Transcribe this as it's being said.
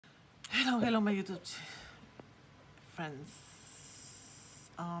Hello, my YouTube friends.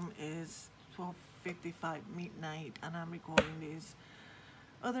 It's 12:55 midnight, and I'm recording this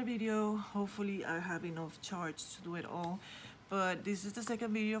other video. Hopefully, I have enough charge to do it all. But this is the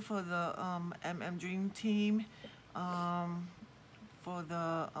second video for the Dream team, um, for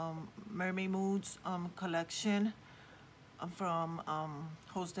the Mermaid Moods collection from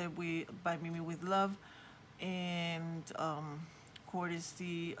hosted by Mimi with Love, and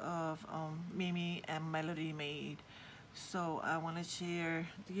courtesy of Mimi and Melody Made. So I want to share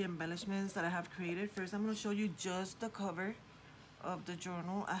the embellishments that I have created. First, I'm going to show you just the cover of the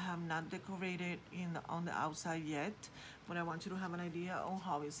journal. I have not decorated on the outside yet, but I want you to have an idea on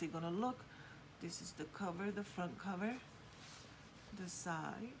how is it going to look. This is the cover, the front cover, the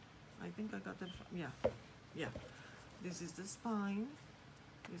side. I think I got the, yeah. This is the spine.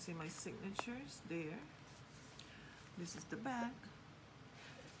 You see my signatures there. This is the back.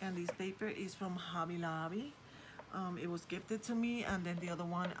 And this paper is from Hobby Lobby. It was gifted to me, and then the other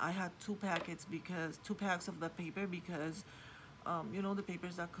one, I had two packs of the paper because you know, the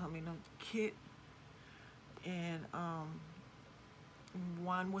papers that come in a kit, and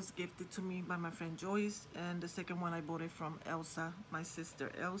one was gifted to me by my friend Joyce, and the second one I bought it from Elsa, my sister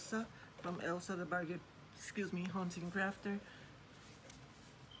Elsa, from Elsa the Bargain, Hunting Crafter.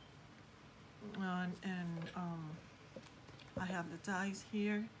 And I have the ties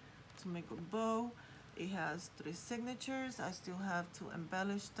here to make a bow. It has 3 signatures. I still have to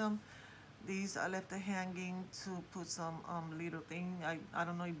embellish them. These I left hanging to put some little thing. I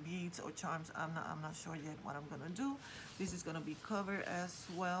don't know if beads or charms. I'm not sure yet what I'm gonna do. This is gonna be covered as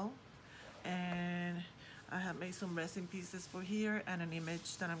well. And I have made some resin pieces for here and an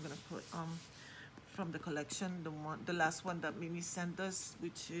image that I'm gonna put from the collection, the last one that Mimi sent us,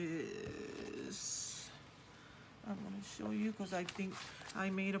 which is, I'm gonna show you because I think I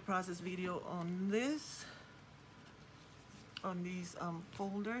made a process video on this, on these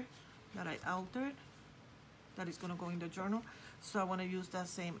folder that I altered, that is gonna go in the journal. So I wanna use that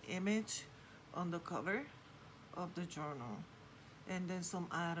same image on the cover of the journal, and then some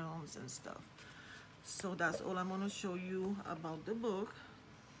items and stuff. So that's all I'm gonna show you about the book.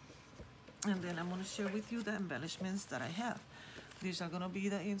 And then I'm gonna share with you the embellishments that I have. These are gonna be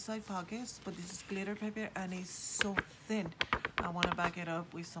the inside pockets, but this is glitter paper and it's so thin. I wanna back it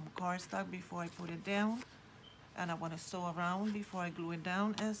up with some cardstock before I put it down. And I wanna sew around before I glue it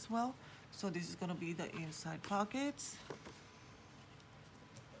down as well. So this is gonna be the inside pockets.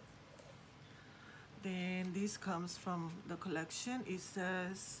 Then this comes from the collection. It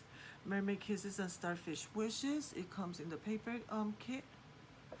says Mermaid Kisses and Starfish Wishes. It comes in the paper kit.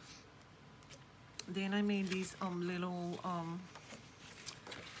 Then I made these little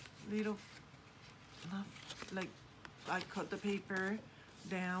like, I cut the paper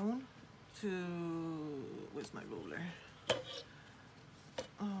down to, where's my ruler,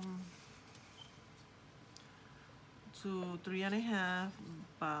 to 3.5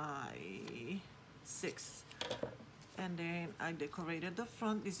 by 6, and then I decorated the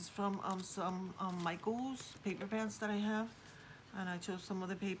front. This is from some Michael's paper pads that I have, and I chose some of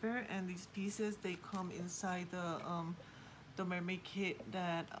the paper, and these pieces, they come inside the mermaid kit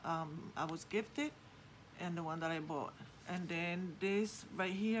that I was gifted, and the one that I bought. And then this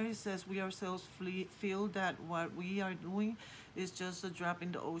right here, it says we ourselves feel that what we are doing is just a drop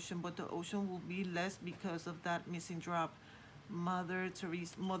in the ocean, but the ocean will be less because of that missing drop. Mother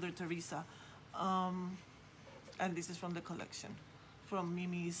Teresa. And this is from the collection, from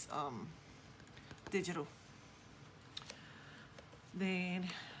Mimi's digital. Then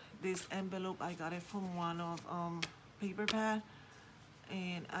this envelope, I got it from one of paper pad,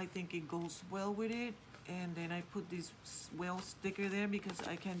 and I think it goes well with it. And then I put this well sticker there because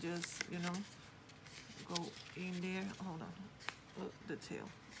I can just, you know, go in there. Hold on, oh, the tail.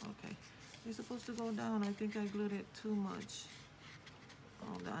 Okay, it's supposed to go down. I think I glued it too much.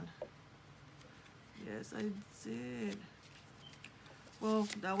 Hold on. Yes, I did. Well,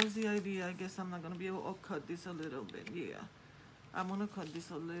 that was the idea. I guess I'm not gonna be able to cut this a little bit. Yeah, I'm gonna cut this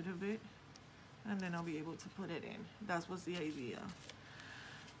a little bit, and then I'll be able to put it in. That was the idea.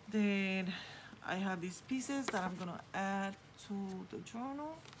 Then I have these pieces that I'm gonna add to the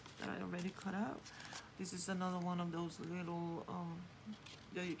journal that I already cut out. This is another one of those little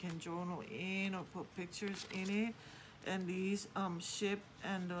that you can journal in or put pictures in it. And these ship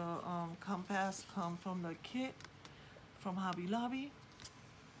and the compass come from the kit from Hobby Lobby.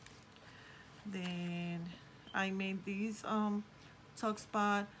 Then I made these tuck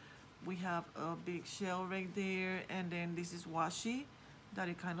spot. We have a big shell right there, and then this is washi, that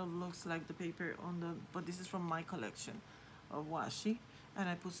it kind of looks like the paper on the, but this is from my collection of washi. and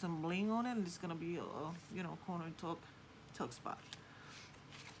I put some bling on it, and it's gonna be a you know, corner tuck spot.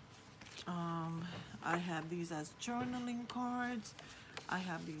 I have these as journaling cards. I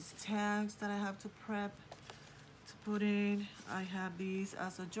have these tags that I have to prep to put in. I have these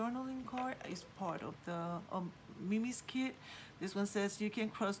as a journaling card. It's part of the Mimi's kit. This one says, you can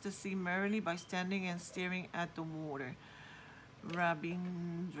cross the sea merrily by standing and staring at the water.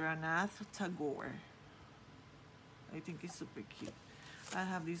 Rabindranath Tagore. I think it's super cute. I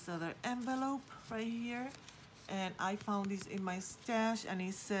have this other envelope right here, and I found this in my stash, and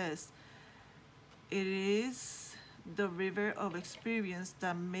it says, it is the river of experience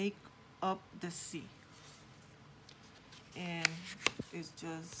that make up the sea. And it's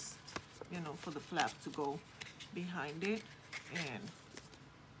just, you know, for the flap to go behind it, and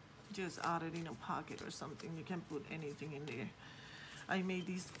just add it in a pocket or something. You can put anything in there. I made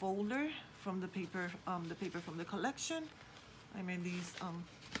this folder from the paper from the collection. I made these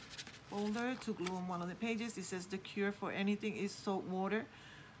folder to glue on one of the pages. It says, the cure for anything is salt water.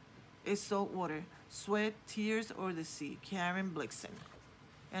 Sweat, tears, or the sea. Karen Blixen.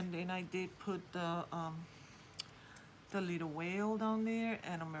 And then I did put the little whale down there,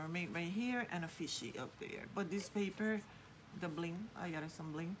 and a mermaid right here, and a fishy up there. But this paper, the bling, I added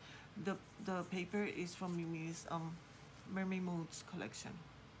some bling. The paper is from Mimi's Mermaid Moods collection.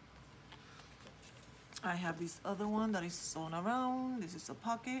 I have this other one that is sewn around. This is a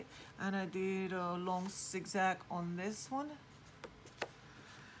pocket, and I did a long zigzag on this one.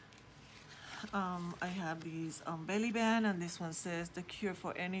 I have these belly band, and this one says, the cure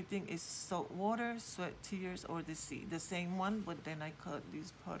for anything is salt water, sweat, tears, or the sea. The same one, but then I cut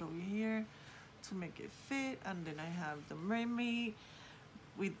this part over here to make it fit. And then I have the mermaid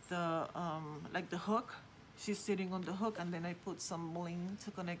with the like the hook. She's sitting on the hook, and then I put some bling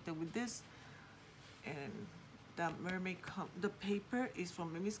to connect it with this. And that mermaid, the paper is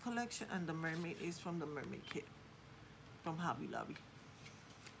from Mimi's collection, and the mermaid is from the mermaid kit from Hobby Lobby.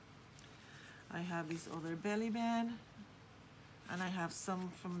 I have this other belly band, and I have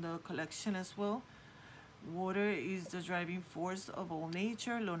some from the collection as well. Water is the driving force of all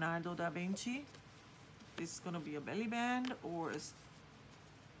nature, Leonardo da Vinci. It's gonna be a belly band or a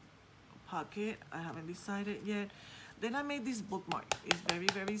pocket. I haven't decided yet. Then I made this bookmark. It's very,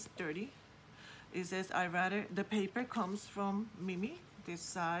 very sturdy. It says, the paper comes from Mimi, this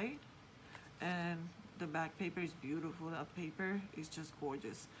side, and the back paper is beautiful. That paper is just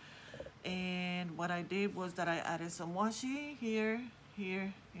gorgeous. And what I did was that I added some washi here,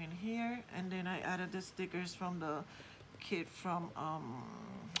 here, and here, and then I added the stickers from the kit from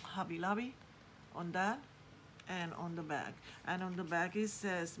Hobby Lobby on that and on the back. And on the back it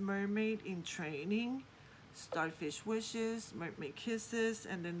says, mermaid in training, starfish wishes, mermaid kisses,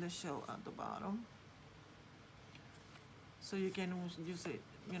 and then the shell at the bottom. So you can use it,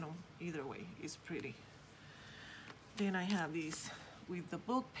 you know, either way. It's pretty. Then I have these with the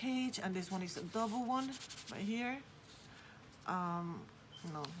book page, and this one is a double one right here.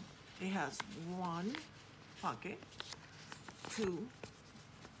 No, it has one pocket, two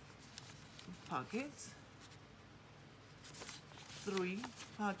pockets, three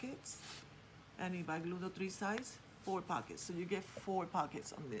pockets, and if I glue the three sides, 4 pockets. So you get 4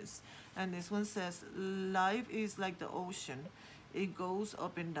 pockets on this. And this one says, life is like the ocean. It goes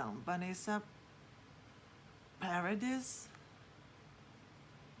up and down. Vanessa Paradis.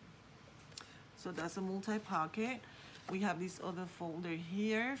 So that's a multi-pocket. We have this other folder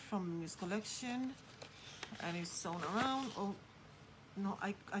here from this collection, and it's sewn around. Oh, no,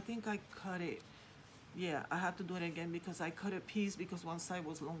 I think I cut it. Yeah, I have to do it again because I cut a piece because one side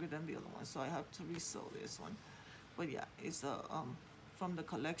was longer than the other one, so I have to resew this one. But yeah, it's from the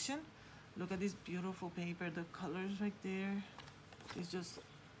collection. Look at this beautiful paper. The colors right there. It's just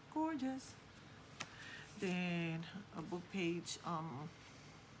gorgeous. Then a book page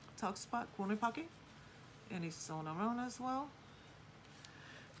tuck spot corner pocket, and it's sewn around as well.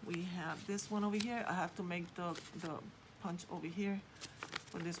 We have this one over here. I have to make the punch over here,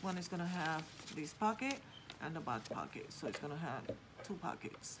 but this one is gonna have this pocket and the back pocket, so it's gonna have 2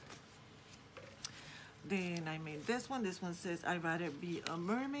 pockets. Then I made this one. This one says, I'd rather be a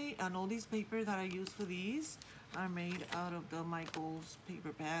mermaid, and all these paper that I use for these are made out of the Michaels paper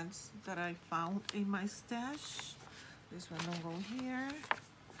pads that I found in my stash. This one don't go here.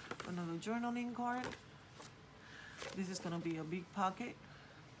 Another journaling card. This is gonna be a big pocket.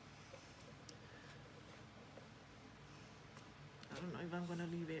 I don't know if I'm gonna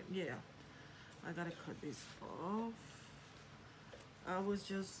leave it. Yeah, I gotta cut this off. I was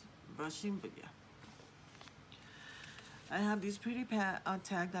just brushing, but yeah. I have this pretty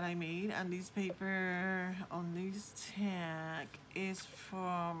tag that I made, and this paper on this tag is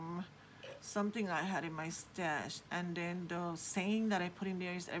from something I had in my stash. And then the saying that I put in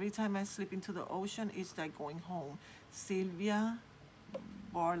there is, every time I slip into the ocean, it's like going home. Sylvia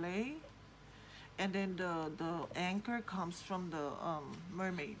Barley. And then the anchor comes from the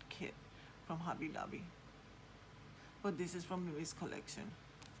Mermaid kit from Hobby Lobby. But this is from Mimi's collection.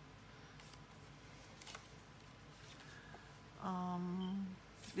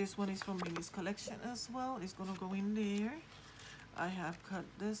 This one is from Mimi's collection as well. It's gonna go in there. I have cut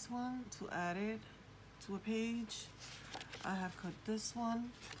this one to add it to a page. I have cut this one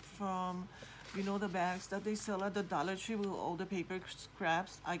from, you know, the bags that they sell at the Dollar Tree with all the paper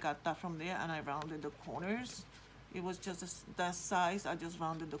scraps. I got that from there, and I rounded the corners. It was just that size. I just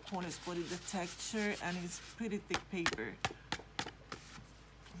rounded the corners, put it the texture, and it's pretty thick paper.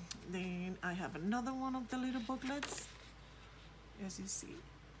 Then I have another one of the little booklets, as you see.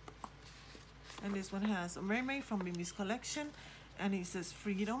 And this one has a mermaid from Mimi's collection, and it says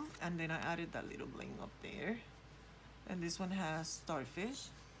freedom, and then I added that little bling up there. And this one has starfish.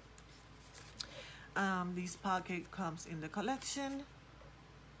 This pocket comes in the collection,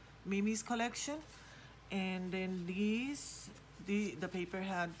 Mimi's collection. And then these, the paper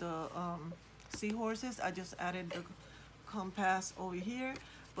had the seahorses. I just added the compass over here,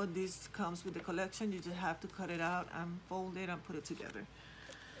 but this comes with the collection. You just have to cut it out and fold it and put it together.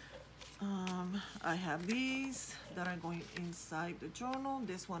 I have these that are going inside the journal.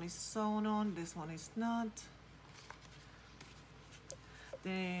 This one is sewn on, this one is not.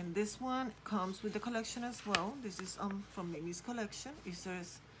 Then this one comes with the collection as well. This is from Mimi's collection. It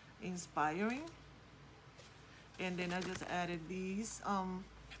says inspiring. And then I just added these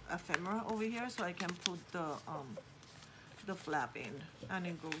ephemera over here so I can put the flap in, and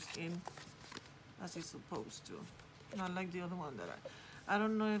it goes in as it's supposed to. Not like the other one that I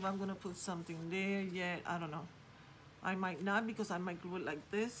don't know if I'm gonna put something there yet. I don't know. I might not, because I might glue it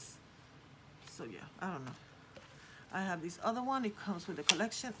like this. So yeah, I don't know. I have this other one. It comes with the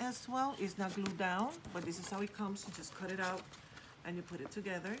collection as well. It's not glued down, but this is how it comes. You just cut it out and you put it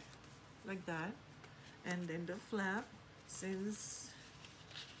together like that. And then the flap, since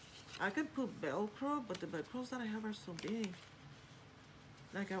I could put Velcro, but the Velcros that I have are so big.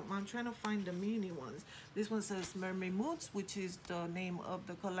 Like I'm trying to find the mini ones. This one says Mermaid Moods, which is the name of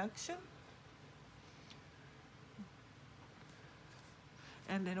the collection.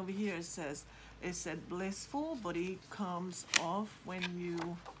 And then over here it said blissful, but it comes off when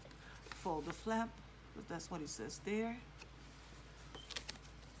you fold the flap. But that's what it says there.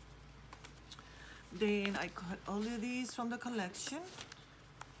 Then I cut all of these from the collection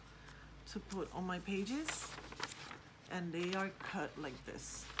to put on my pages, and they are cut like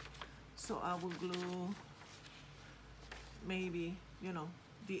this. So I will glue maybe, you know,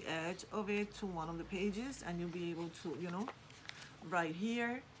 the edge of it to one of the pages, and you'll be able to, you know, right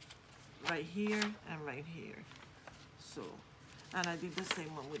here, and right here. So, and I did the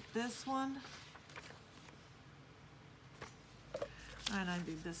same one with this one. And I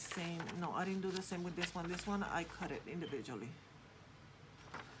did the same, no, I didn't do the same with this one. This one, I cut it individually.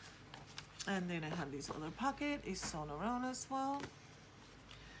 And then I have this other pocket, it's sewn around as well.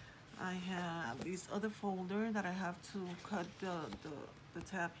 I have this other folder that I have to cut the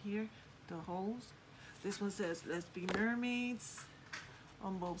tab here, the holes. This one says, let's be mermaids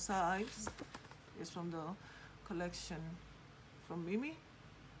on both sides. It's from the collection from Mimi.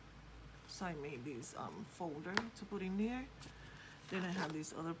 So I made this folder to put in there. Then I have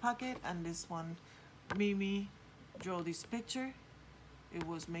this other pocket, and this one, Mimi drew this picture. It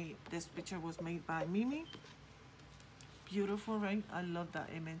was made, this picture was made by Mimi. Beautiful, right? I love that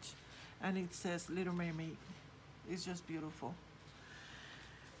image. And it says Little Mermaid. It's just beautiful.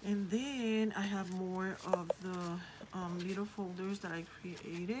 And then I have more of the little folders that I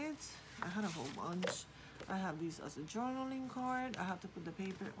created. I had a whole bunch. I have these as a journaling card. I have to put the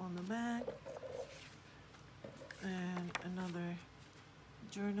paper on the back. And another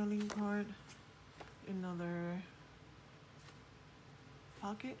journaling card, another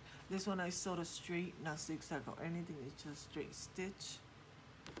pocket. This one I sewed a straight, not zigzag or anything, it's just straight stitch.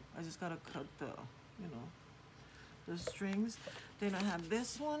 I just gotta cut the, you know, the strings. Then I have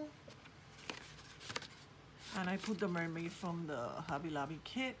this one, and I put the mermaid from the Hobby Lobby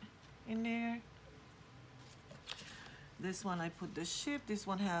kit in there. This one I put the ship. This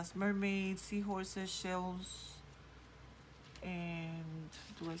one has mermaids, seahorses, shells, and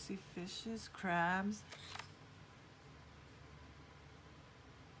do I see fishes, crabs?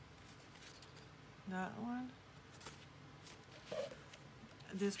 That one.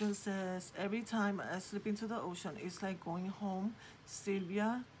 This one says, every time I slip into the ocean, it's like going home.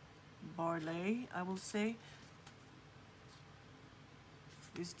 Sylvia Barley, I will say.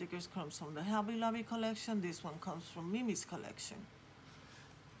 These stickers comes from the Hobby Lobby collection. This one comes from Mimi's collection.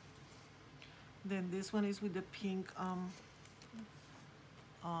 Then this one is with the pink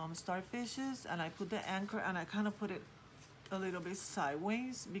starfishes, and I put the anchor and I kind of put it a little bit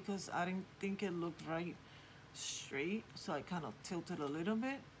sideways because I didn't think it looked right straight, so I kind of tilted a little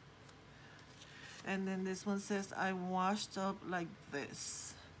bit. And then this one says, I washed up like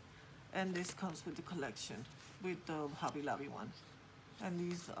this, and this comes with the collection with the Hobby Lobby one. And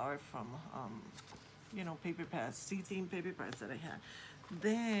these are from you know, paper pads, C-theme paper pads that I had.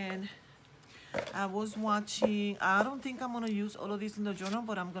 Then I was watching, I don't think I'm gonna use all of these in the journal,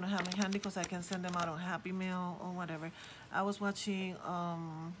 but I'm gonna have them handy because I can send them out on Happy Mail or whatever. I was watching,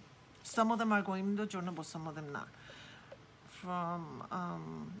 some of them are going in the journal, but some of them not. From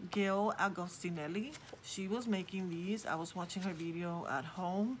Gail Agostinelli. She was making these. I was watching her video at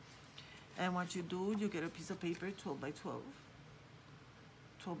home. And what you do, you get a piece of paper, 12 by 12.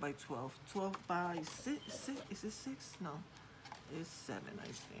 12 by 12. 12 by 6. Is it 6? No. It's 7, I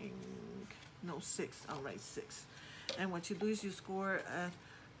think. No, 6. I'll write 6. And what you do is you score at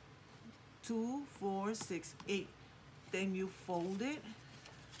 2, 4, 6, 8. Then you fold it,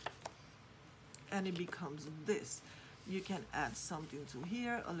 and it becomes this. You can add something to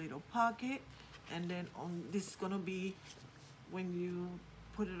here, a little pocket, and then on this is gonna be when you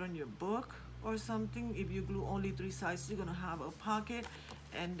put it on your book or something. If you glue only 3 sides, you're gonna have a pocket,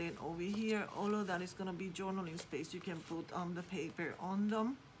 and then over here, all of that is gonna be journaling space. You can put the paper on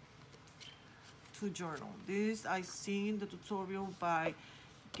them to journal. This I seen the tutorial by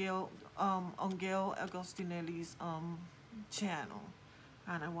Gail on Gail Agostinelli's channel,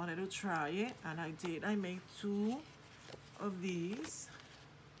 and I wanted to try it, and I did. I made 2 of these.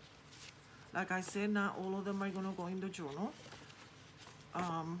 Like I said, not all of them are gonna go in the journal.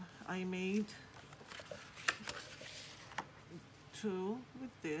 I made 2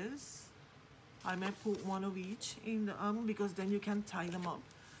 with this. I might put 1 of each in the because then you can tie them up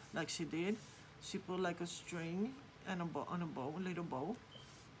like she did. She put like a string and a bow on a bow, a little bow.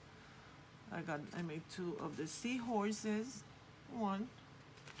 I made 2 of the seahorses. 1.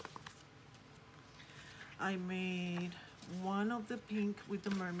 I made 1 of the pink with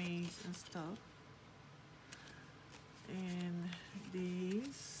the mermaids and stuff. And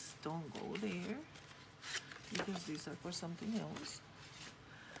these don't go there because these are for something else.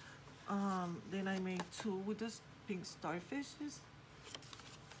 Then I made 2 with the pink starfishes.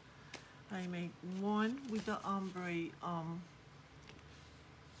 I made 1 with the ombre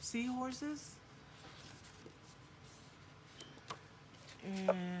seahorses.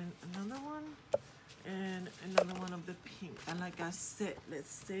 And another one. And another one of the pink. And like I said,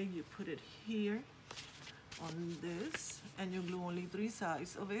 let's say you put it here on this and you glue only 3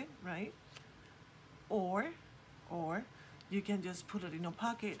 sides of it, right? Or you can just put it in a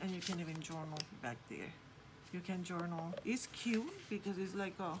pocket and you can even journal back there. You can journal. It's cute because it's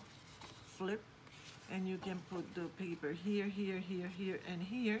like a flip, and you can put the paper here, here, here, here, and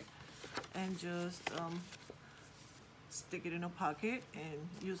here, and just stick it in a pocket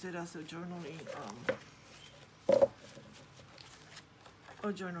and use it as a journaling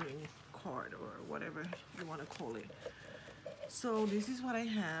card or whatever you want to call it. So this is what I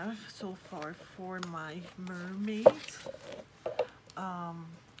have so far for my mermaid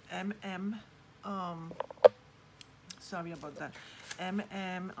sorry about that,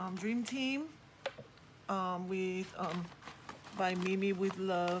 Dream Team with by Mimi with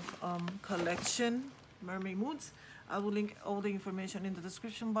Love collection, Mermaid Moods. I will link all the information in the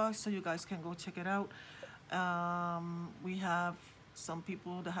description box so you guys can go check it out. We have some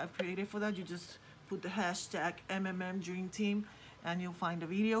people that have created for that. You just put the hashtag Dream Team and you'll find the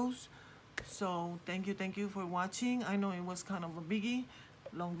videos. So thank you for watching. I know it was kind of a biggie,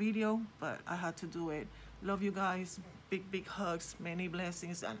 long video, but I had to do it. Love you guys. Big hugs, many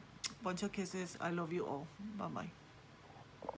blessings, and bunch of kisses. I love you all. Bye bye.